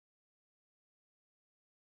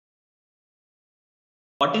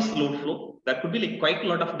What is load flow? There could be like quite a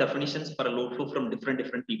lot of definitions for a load flow from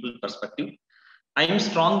different people perspective. I am a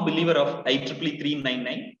strong believer of IEEE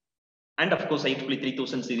 399 and of course IEEE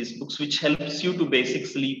 3000 series books, which helps you to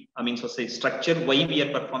basically, structure why we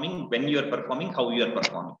are performing, when you are performing, how you are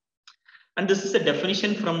performing. And this is a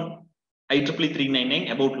definition from IEEE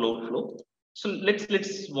 399 about load flow. So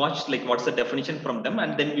let's watch like what's the definition from them,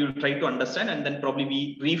 and then we will try to understand, and then probably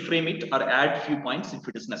we reframe it or add few points if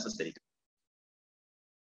it is necessary.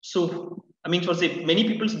 So many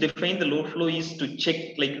people define the load flow is to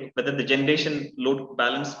check like whether the generation load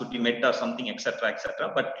balance could be met or something, etc.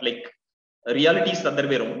 But like reality is the other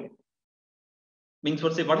way around.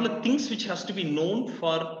 What are the things which has to be known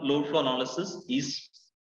for load flow analysis is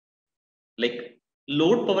like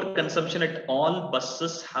load power consumption at all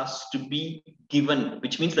buses has to be given,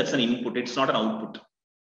 which means that's an input, it's not an output.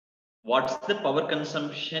 What's the power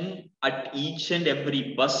consumption at each and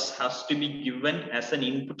every bus has to be given as an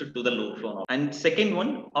input to the load flow. And second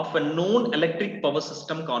one, of a known electric power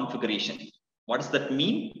system configuration. What does that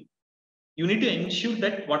mean? You need to ensure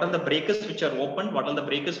that what are the breakers which are open, what are the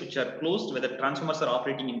breakers which are closed, whether transformers are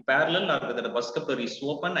operating in parallel or whether the bus coupler is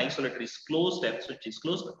open, isolator is closed, F switch is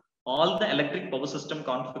closed. All the electric power system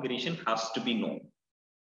configuration has to be known.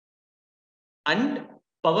 And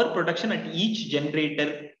power production at each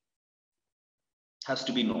generator has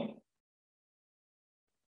to be known.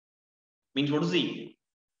 What is it?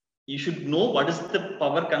 You should know what is the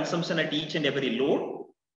power consumption at each and every load.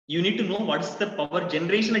 You need to know what is the power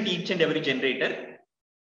generation at each and every generator.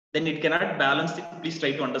 Then it cannot balance it. Please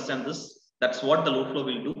try to understand this. That's what the load flow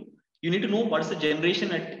will do. You need to know what is the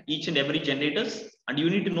generation at each and every generators, and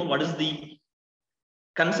you need to know what is the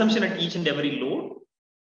consumption at each and every load,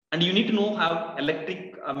 and you need to know how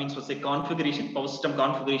electric configuration, power system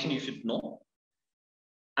configuration you should know.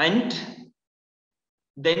 And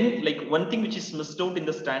then like one thing which is missed out in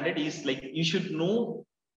the standard is like you should know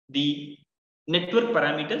the network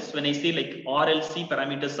parameters. When I say like RLC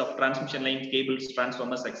parameters of transmission lines, cables,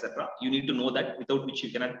 transformers, etc., you need to know that, without which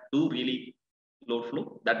you cannot do really load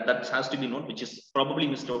flow. That has to be known, which is probably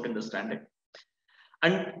missed out in the standard.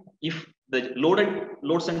 And if the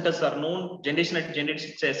load centers are known, generation at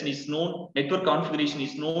generation station is known, network configuration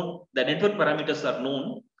is known, the network parameters are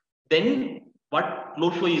known, then what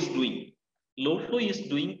load flow is doing? Load flow is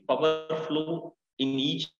doing power flow in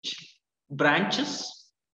each branches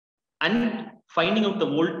and finding out the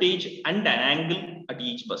voltage and the angle at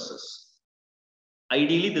each buses.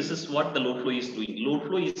 Ideally, this is what the load flow is doing. Load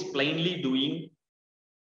flow is plainly doing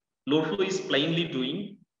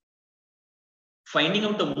finding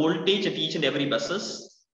out the voltage at each and every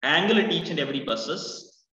buses, angle at each and every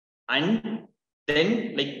buses, and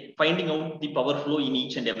then like finding out the power flow in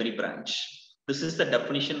each and every branch. This is the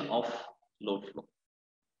definition of load flow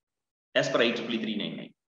as per IEEE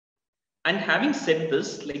 399. And having said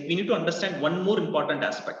this, like we need to understand one more important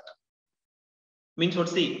aspect. For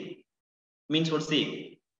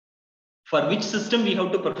which system we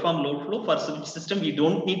have to perform load flow, for which system we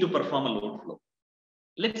don't need to perform a load flow.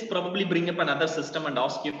 Let's probably bring up another system and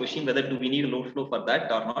ask you a question whether do we need a load flow for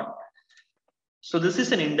that or not. So this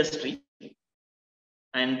is an industry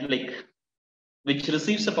and like which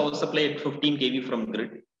receives a power supply at 15 kV from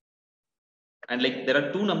grid. And like there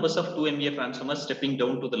are two numbers of 2 MVA transformers stepping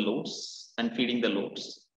down to the loads and feeding the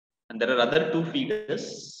loads. And there are other two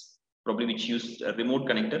feeders, probably which use a remote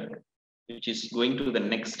connector, which is going to the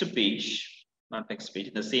next page, not next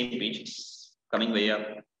page, the same page. It's coming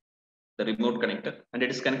via the remote connector, and it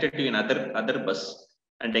is connected to another bus.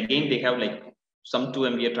 And again, they have like some 2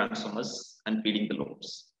 MVA transformers and feeding the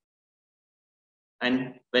loads.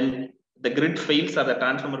 And when the grid fails or the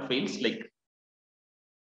transformer fails, like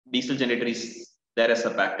diesel generator is there as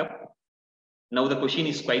a backup. Now the question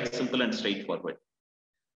is quite simple and straightforward.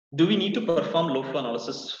 Do we need to perform load flow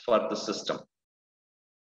analysis for the system?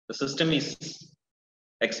 The system is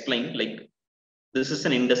explained like this is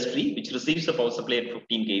an industry which receives a power supply at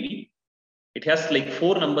 15 kV. It has like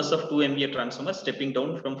 4 numbers of 2 MVA transformers stepping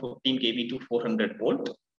down from 15 kV to 400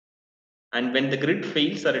 volt. And when the grid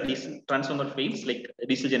fails or a diesel transformer fails, like a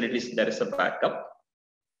diesel generator is there is a backup.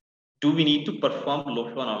 Do we need to perform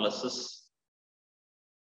load flow analysis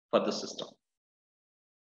for the system?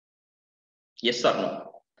 Yes or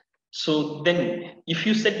no? So then if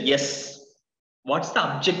you said yes, what's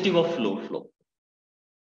the objective of load flow?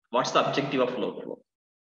 What's the objective of load flow?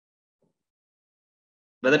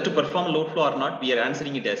 Whether to perform load flow or not, we are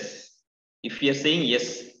answering it as. If we are saying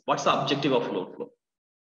yes, what's the objective of load flow?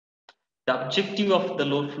 The objective of the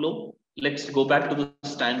load flow, let's go back to the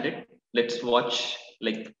standard. Let's watch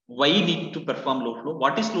like why we need to perform load flow.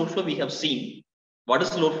 What is load flow we have seen? What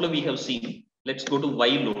is load flow we have seen? Let's go to Y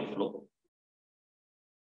load flow.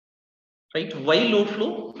 Right? Y load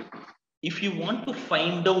flow. If you want to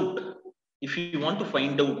find out,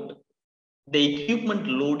 the equipment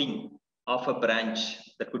loading of a branch,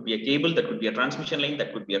 that could be a cable, that could be a transmission line,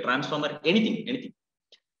 that could be a transformer, anything.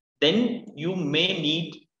 Then you may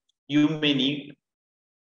need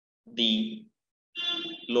the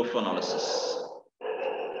load flow analysis.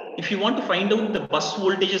 If you want to find out the bus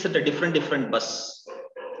voltages at a different bus,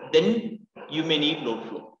 then you may need load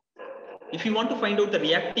flow. If you want to find out the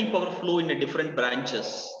reactive power flow in a different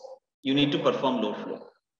branches, you need to perform load flow.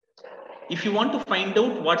 If you want to find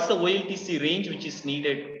out what's the OLTC range which is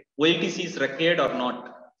needed, OLTC is required or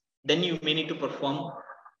not, then you may need to perform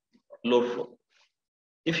load flow.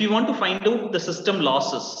 If you want to find out the system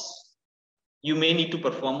losses, you may need to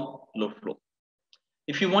perform load flow.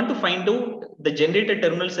 If you want to find out the generator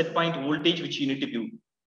terminal set point voltage which you need to do,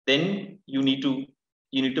 then you need to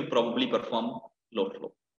probably perform load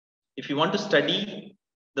flow. If you want to study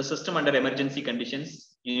the system under emergency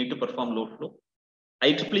conditions, you need to perform load flow.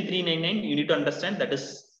 IEEE 399, you need to understand that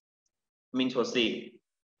means for say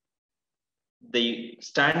the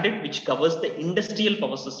standard which covers the industrial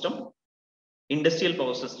power system.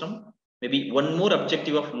 Maybe one more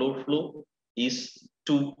objective of load flow is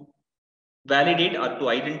to validate or to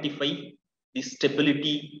identify the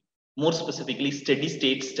stability, more specifically steady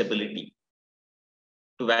state stability,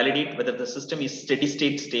 to validate whether the system is steady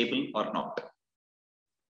state stable or not.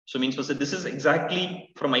 So means for say this is exactly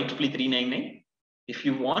from IEEE 399. If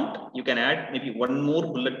you want, you can add maybe one more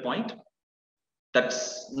bullet point.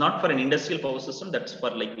 That's not for an industrial power system, that's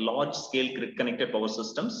for like large scale grid connected power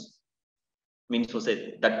systems. Means for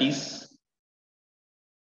say that is,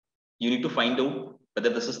 you need to find out whether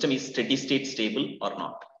the system is steady state stable or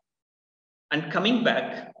not. And coming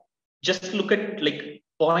back, just look at like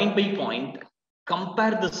point by point,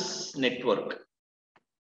 compare this network.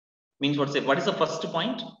 Means what is the first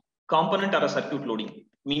point? Component or a circuit loading.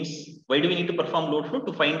 Means why do we need to perform load flow?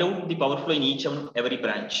 To find out the power flow in each and every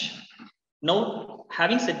branch. Now,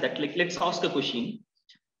 having said that, like let's ask a question.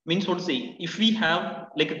 Means what to say, if we have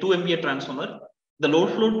like a 2 MVA transformer, the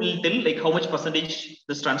load flow will tell like how much percentage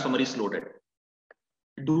this transformer is loaded.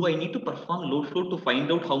 Do I need to perform load flow to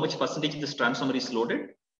find out how much percentage this transformer is loaded?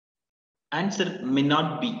 Answer may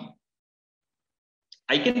not be.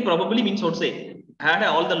 I can probably means what to say, add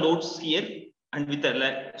all the loads here, and with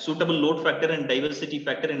a suitable load factor and diversity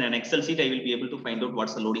factor in an Excel sheet, I will be able to find out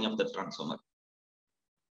what's the loading of the transformer.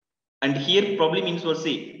 And here probably means what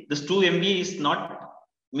say, this 2 MVA is not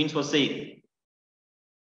means what say,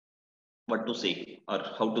 what to say or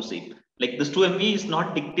how to say. Like this 2 MVA is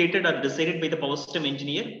not dictated or decided by the power system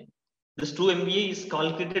engineer. This 2 MVA is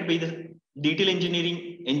calculated by the detail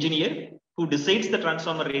engineering engineer who decides the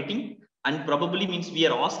transformer rating, and probably means we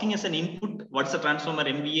are asking as an input, what's the transformer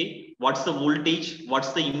MVA, what's the voltage,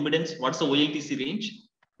 what's the impedance, what's the OLTC range,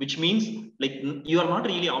 which means like you are not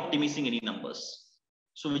really optimizing any numbers.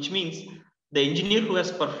 So which means the engineer who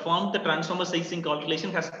has performed the transformer sizing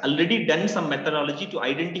calculation has already done some methodology to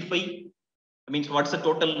identify, means what's the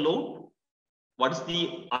total load, what's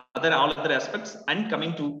the all other aspects, and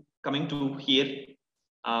coming to here,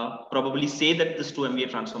 probably say that this 2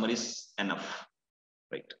 MVA transformer is enough,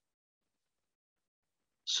 right?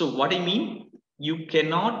 So what I mean, you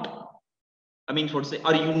cannot, what to say,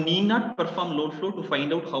 or you need not perform load flow to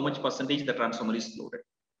find out how much percentage the transformer is loaded.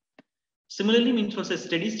 Similarly, means for say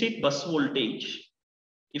steady state bus voltage,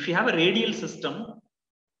 if you have a radial system,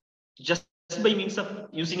 just by means of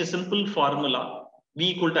using a simple formula,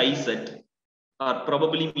 V equal to IZ, or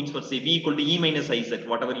probably means for say V equal to E minus IZ,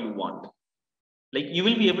 whatever you want. Like you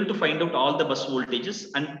will be able to find out all the bus voltages,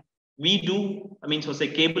 and we do, for say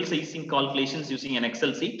cable sizing calculations using an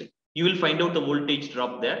Excel sheet, you will find out the voltage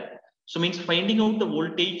drop there. So means finding out the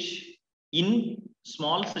voltage in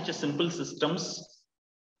small such a simple systems,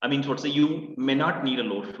 what say you may not need a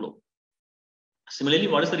load flow. Similarly,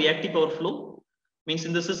 what is the reactive power flow? Means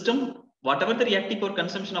in the system, whatever the reactive power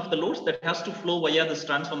consumption of the loads, that has to flow via this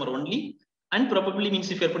transformer only. And probably means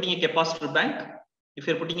if you're putting a capacitor bank,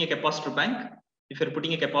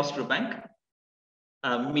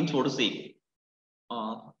 means what to say,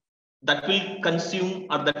 that will consume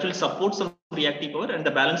or that will support some reactive power, and the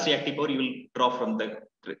balanced reactive power you will draw from the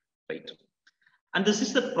grid, right? And this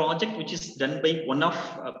is the project which is done by one of,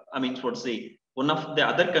 one of the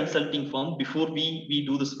other consulting firm before we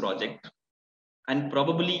do this project. And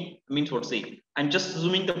probably what to say, I'm just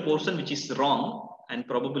assuming the portion which is wrong, and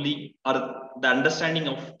probably or the understanding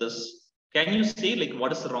of this. Can you say like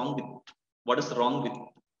what is wrong with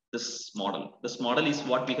this model? This model is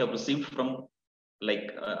what we have received from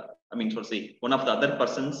like, what to say, one of the other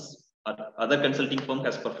persons other consulting firm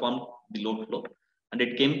has performed the load flow, and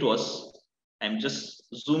it came to us. I'm just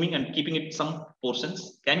zooming and keeping it some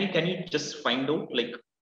portions. Can you just find out like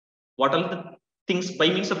what are the things by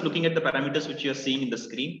means of looking at the parameters which you are seeing in the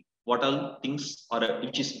screen? What all things are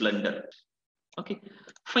which is blender? Okay,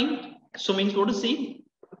 fine. So means what to say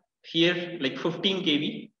here, like 15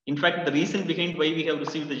 kV. In fact, the reason behind why we have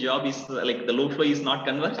received the job is like the load flow is not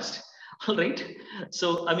converged. All right.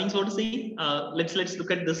 So I mean, so to say, let's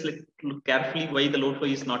look at this. Look carefully why the load flow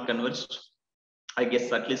is not converged. I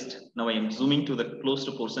guess at least now I am zooming to the close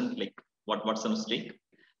to portion. Like what's the mistake?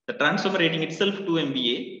 The transformer rating itself 2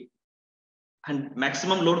 MVA, and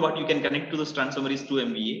maximum load what you can connect to this transformer is 2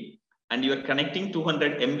 MVA, and you are connecting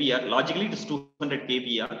 200 MVR. Logically, it is 200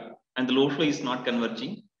 kVR, and the load flow is not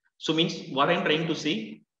converging. So means what I'm trying to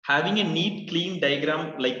say, having a neat, clean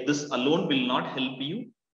diagram like this alone will not help you.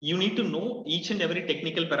 You need to know each and every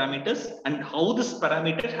technical parameters and how this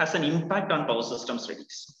parameter has an impact on power system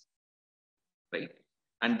studies, right?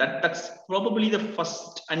 And that's probably the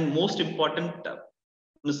first and most important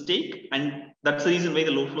mistake, and that's the reason why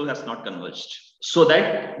the load flow has not converged. So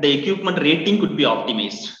that the equipment rating could be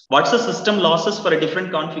optimized. What's the system losses for a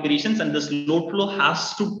different configurations, and this load flow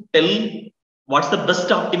has to tell what's the best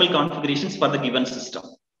optimal configurations for the given system,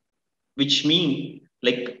 which mean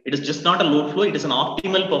like it is just not a load flow, it is an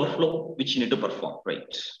optimal power flow which you need to perform,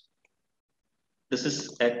 right? This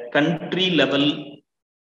is a country level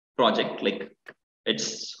project, like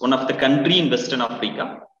it's one of the country in Western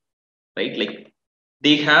Africa, right? Like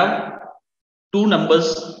they have two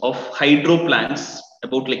numbers of hydro plants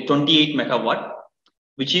about like 28 megawatt,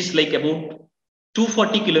 which is like about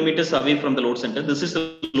 240 kilometers away from the load center. This is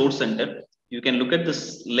the load center. You can look at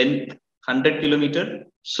this length 100 kilometer.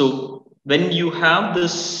 So when you have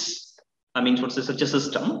this, I mean, what's such a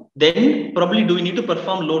system, then probably do we need to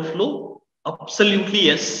perform load flow? Absolutely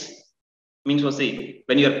yes. Means what say,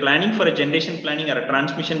 when you are planning for a generation planning or a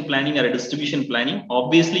transmission planning or a distribution planning,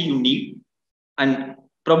 obviously you need, and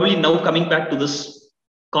probably now coming back to this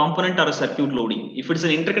component or a circuit loading. If it's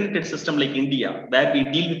an interconnected system like India, where we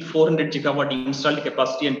deal with 400 gigawatt installed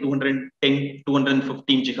capacity and 210,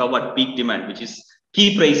 215 gigawatt peak demand, which is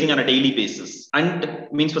key pricing on a daily basis, and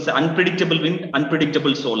means for unpredictable wind,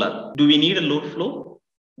 unpredictable solar. Do we need a load flow?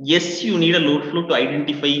 Yes, you need a load flow to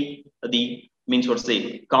identify the means what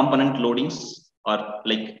say component loadings or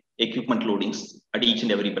like equipment loadings at each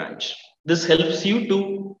and every branch. This helps you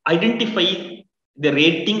to identify the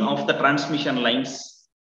rating of the transmission lines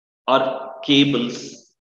or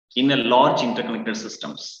cables in a large interconnected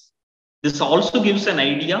systems. This also gives an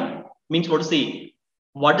idea, means what to say,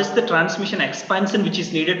 what is the transmission expansion which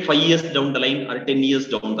is needed 5 years down the line or 10 years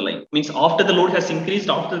down the line. Means after the load has increased,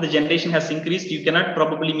 after the generation has increased, you cannot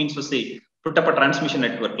probably means to say put up a transmission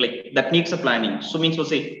network like that needs a planning. So means to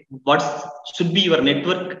say what should be your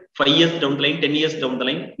network 5 years down the line, 10 years down the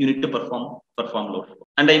line, you need to perform load flow.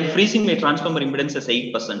 And I'm freezing my transformer impedance as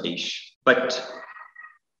 8%. But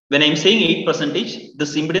when I'm saying 8%,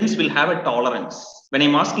 this impedance will have a tolerance. When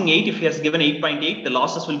I'm asking 8, if he has given 8.8, the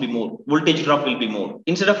losses will be more. Voltage drop will be more.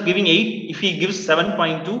 Instead of giving 8, if he gives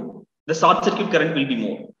 7.2, the short circuit current will be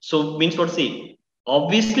more. So means what to say,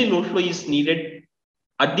 obviously load flow is needed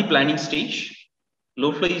at the planning stage.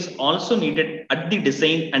 Load flow is also needed at the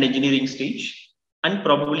design and engineering stage, and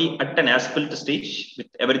probably at an as-built stage with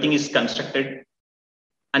everything is constructed.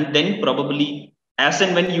 And then probably as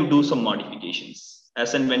and when you do some modifications. And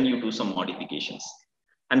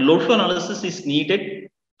load flow analysis is needed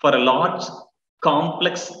for a large,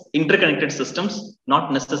 complex, interconnected systems,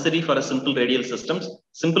 not necessary for a simple radial systems.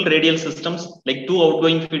 Simple radial systems, like 2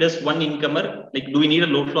 outgoing feeders, 1 incomer, like do we need a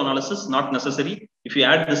load flow analysis? Not necessary. If you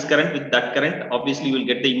add this current with that current, obviously you will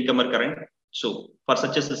get the incomer current. So for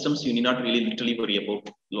such a systems, you need not really literally worry about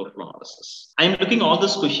load flow analysis. I am looking all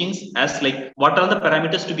those questions as like, what are the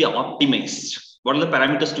parameters to be optimized? What are the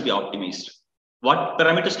parameters to be optimized? What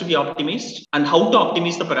parameters to be optimized and how to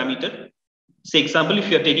optimize the parameter? Say example, if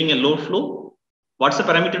you are taking a load flow, what's the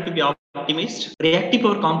parameter to be optimized? Reactive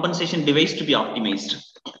power compensation device to be optimized.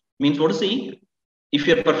 Means what to say? If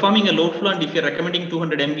you are performing a load flow and if you are recommending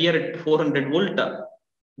 200 MVA at 400 volt,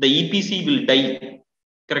 the EPC will die.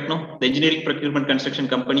 Correct? No? The engineering procurement construction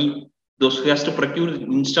company, those who has to procure,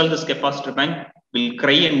 install this capacitor bank will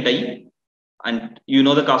cry and die. And you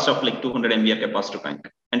know the cost of like 200 MVA capacitor bank.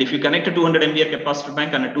 And if you connect a 200 MVA capacitor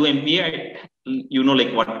bank on a 2 MVA, you know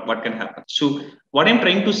like what can happen. So what I'm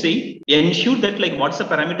trying to say, ensure that like what's the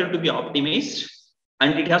parameter to be optimized,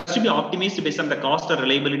 and it has to be optimized based on the cost or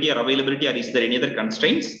reliability or availability, or is there any other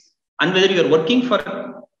constraints, and whether you are working for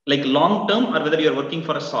like long term or whether you are working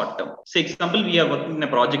for a short term. Say example, we are working in a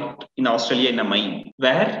project in Australia in a mine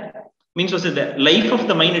where means was the life of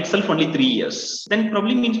the mine itself only 3 years. Then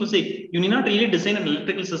probably means was you need not really design an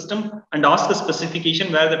electrical system and ask a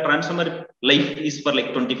specification where the transformer life is for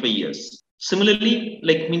like 25 years. Similarly,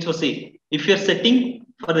 like means was if you're setting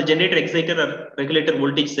for the generator, exciter, or regulator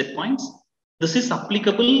voltage set points, this is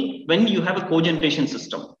applicable when you have a cogeneration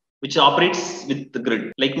system which operates with the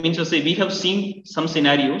grid. Like means was we have seen some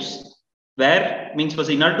scenarios where means was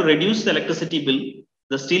in order to reduce the electricity bill,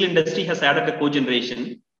 the steel industry has added a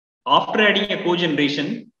cogeneration. After adding a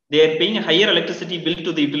cogeneration, they are paying a higher electricity bill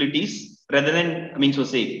to the utilities rather than means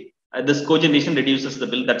was this cogeneration reduces the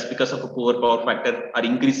bill. That's because of a poor power factor or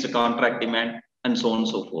increased contract demand and so on and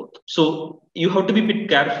so forth. So you have to be a bit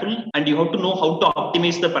careful and you have to know how to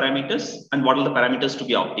optimize the parameters and what are the parameters to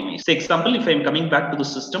be optimized. Say example, if I'm coming back to the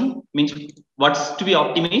system, means what's to be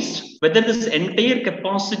optimized, whether this entire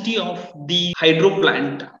capacity of the hydro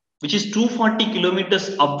plant, which is 240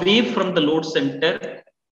 kilometers away from the load center,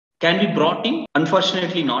 can be brought in.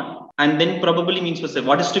 Unfortunately not. And then probably means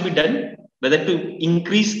what is to be done, whether to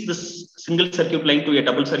increase this single circuit line to a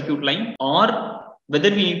double circuit line, or whether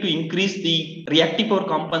we need to increase the reactive power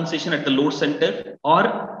compensation at the load center,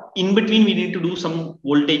 or in between we need to do some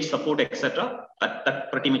voltage support, etc.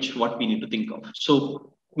 That pretty much what we need to think of.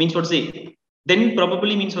 So means then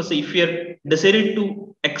probably means if we are decided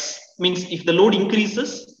to means if the load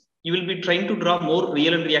increases, you will be trying to draw more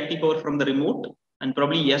real and reactive power from the remote. And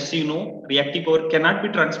probably, yes, reactive power cannot be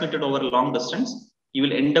transmitted over a long distance. You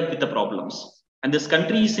will end up with the problems. And this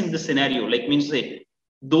country is in this scenario, like means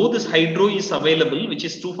though this hydro is available, which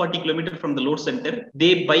is 240 kilometers from the load center,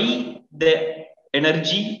 they buy the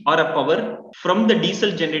energy or a power from the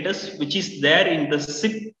diesel generators, which is there in the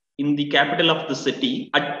SIP in the capital of the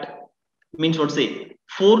city at means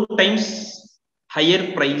 4 times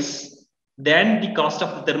higher price than the cost of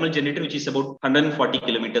the thermal generator, which is about 140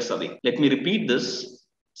 kilometers away. Let me repeat this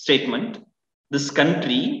statement. This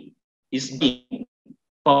country is getting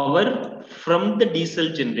power from the diesel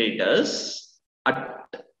generators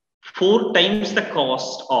at 4 times the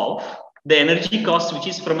cost of the energy cost, which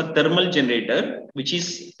is from a thermal generator, which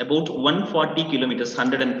is about 140 kilometers,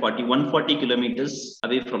 140 kilometers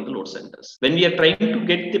away from the load centers. When we are trying to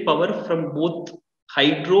get the power from both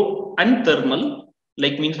hydro and thermal,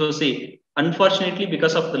 like means unfortunately,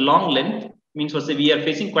 because of the long length, means we are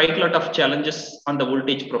facing quite a lot of challenges on the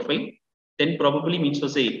voltage profile. Then probably means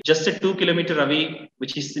just a 2 kilometer away,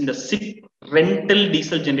 which is in the SIP, rental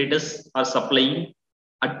diesel generators are supplying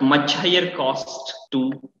at much higher cost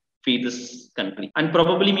to feed this country. And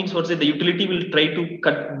probably means the utility will try to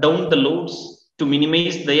cut down the loads to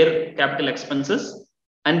minimize their capital expenses.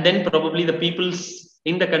 And then probably the people's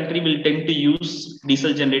in the country will tend to use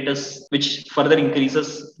diesel generators, which further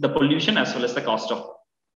increases the pollution as well as the cost of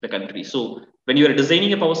the country. So when you are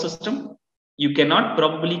designing a power system, you cannot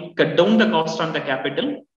probably cut down the cost on the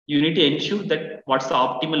capital. You need to ensure that what's the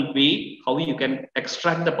optimal way, how you can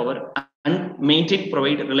extract the power and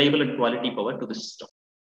provide reliable and quality power to the system.